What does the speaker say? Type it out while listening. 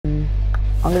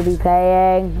I'm gonna be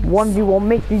playing 1v1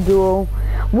 mystery duel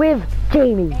with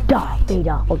Jamie Darth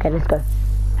Vader. Okay, let's go.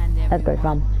 Let's go,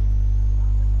 fam.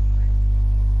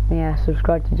 Yeah,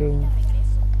 subscribe to Jamie.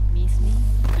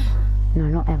 No,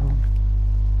 not everyone.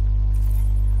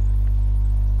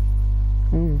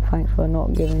 Thanks for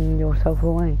not giving yourself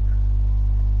away.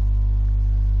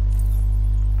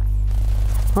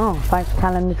 Oh, thanks for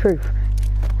telling the truth.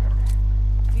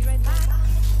 Be right back.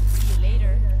 See you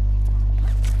later.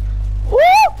 Woo!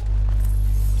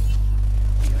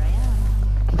 Here I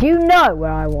am. Did you know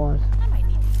where I was? I might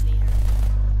need these later.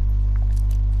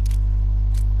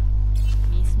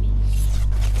 Miss me?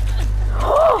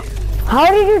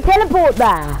 How did you teleport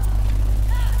there?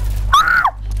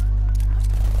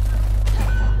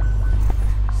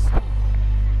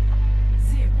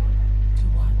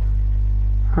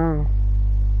 Huh.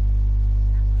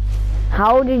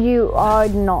 How did you? I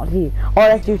did not see. Oh,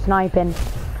 let's do sniping.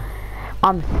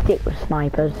 I'm sick with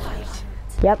snipers.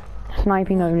 Yep,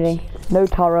 sniping only. No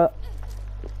turret.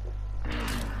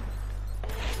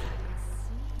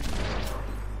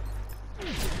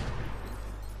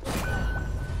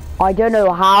 I don't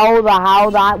know how the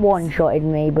hell that one-shotted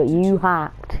me, but you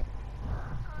hacked.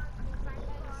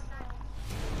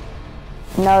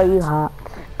 No, you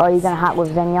hacked. Oh, you're gonna hack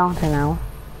with Zenyatta now?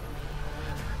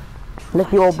 Look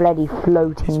at your bloody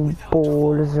floating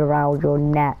balls around your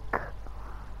neck.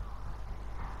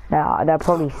 They're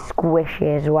probably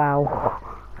squishy as well.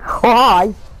 Oh,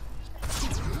 hi!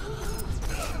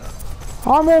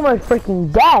 I'm almost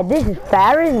freaking dead. This is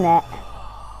fair, isn't it?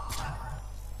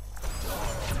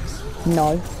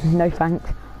 No, no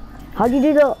thanks. How do you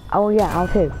do the... Oh yeah,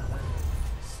 L2.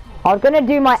 I was gonna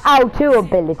do my L2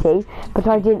 ability, but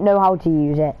I didn't know how to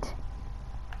use it.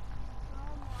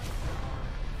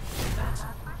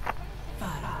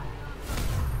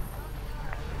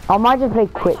 I might just play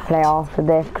quick play after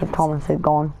this because Thomas is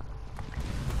gone.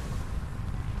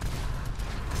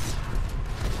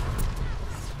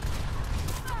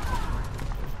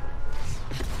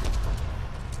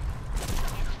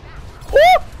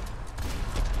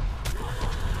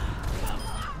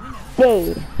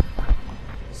 Woo!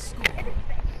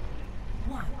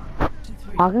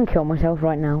 I can kill myself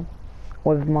right now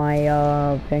with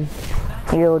my thing.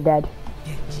 You're dead.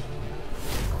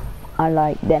 I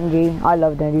like Denji. I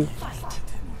love Denji.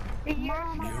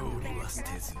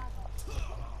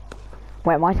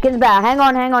 Wait, my skin's better. Hang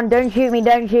on, hang on. Don't shoot me,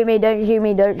 don't shoot me, don't shoot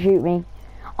me, don't shoot me.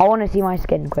 I want to see my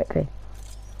skin quickly.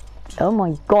 Oh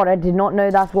my god, I did not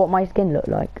know that's what my skin looked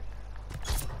like.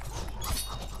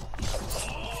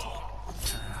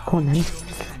 Come on then.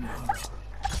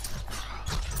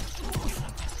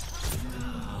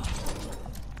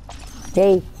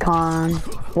 They can't.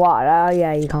 What? Oh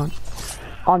yeah, you can't.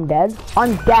 I'm dead.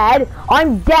 I'm dead.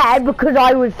 I'm dead because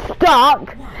I was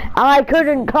stuck and I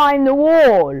couldn't climb the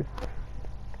wall.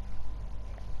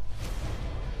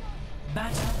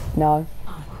 No.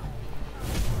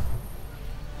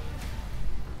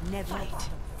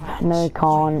 No,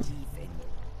 can't.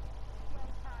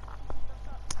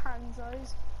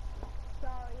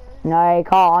 No, he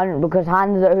can't because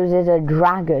Hanzo's is a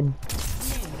dragon.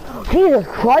 Jesus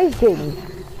Christ, Jimmy.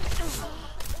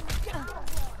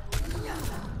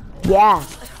 Yeah.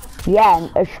 Yeah,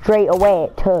 and straight away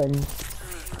it turns.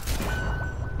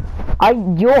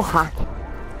 You're hacking.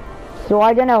 So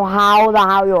I don't know how the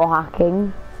hell you're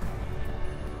hacking.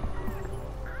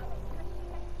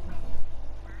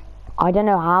 I don't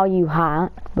know how you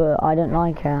hack, but I don't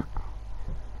like it.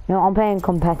 No, I'm playing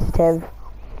competitive.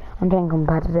 I'm playing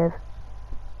competitive.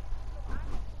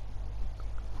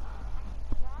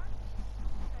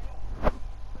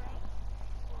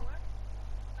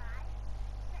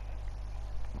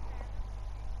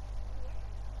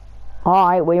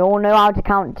 Alright, we all know how to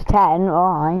count to 10,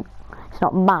 alright. It's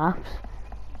not maths.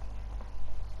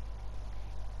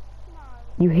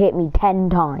 You hit me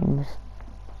 10 times.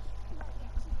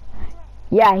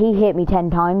 Yeah, he hit me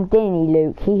 10 times, didn't he,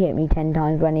 Luke? He hit me 10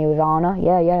 times when he was Anna.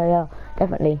 Yeah,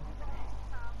 definitely.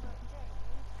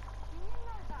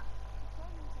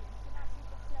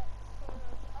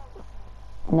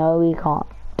 No, he can't.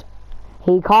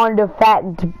 He can't deflect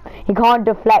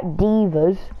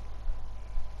divas.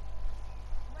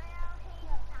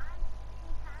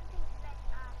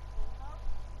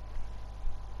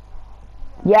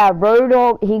 Yeah,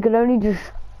 Roadhog, he can only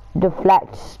just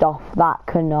deflect stuff that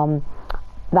can,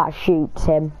 that shoots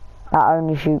him. That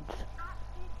only shoots.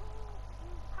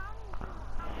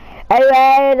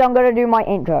 Anyways, I'm gonna do my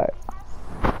intro.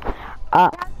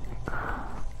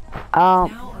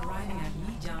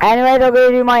 Anyways, I'm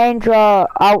gonna do my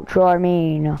outro, I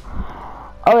mean.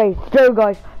 Okay, so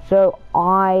guys,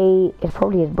 it's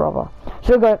probably his brother.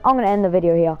 So guys, I'm gonna end the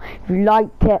video here. If you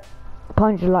liked it,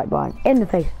 punch the like button in the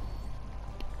face.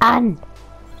 And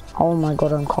oh my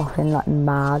god, I'm coughing like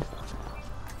mad.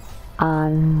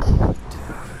 And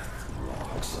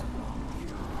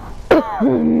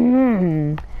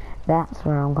that's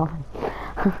where I'm coughing.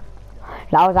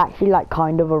 That was actually like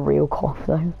kind of a real cough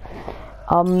though.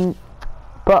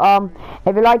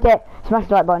 If you liked it, smash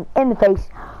the like button in the face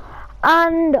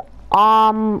and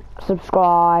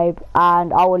subscribe,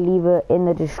 and I will leave it in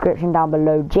the description down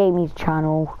below, Jamie's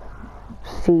channel.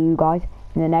 See you guys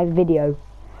in the next video.